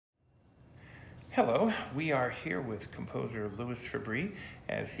Hello, we are here with composer Louis Febre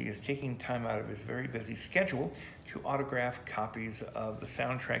as he is taking time out of his very busy schedule to autograph copies of the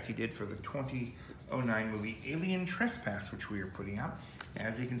soundtrack he did for the 2009 movie Alien Trespass, which we are putting out.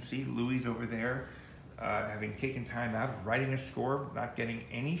 As you can see, Louis over there having taken time out, writing a score, not getting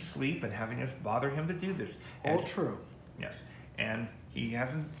any sleep, and having us bother him to do this. All true. Yes, and he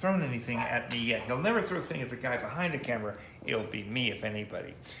hasn't thrown anything at me yet. He'll never throw a thing at the guy behind the camera. It'll be me, if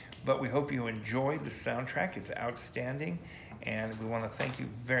anybody. But we hope you enjoyed the soundtrack. It's outstanding, and we want to thank you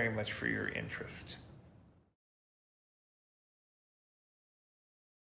very much for your interest.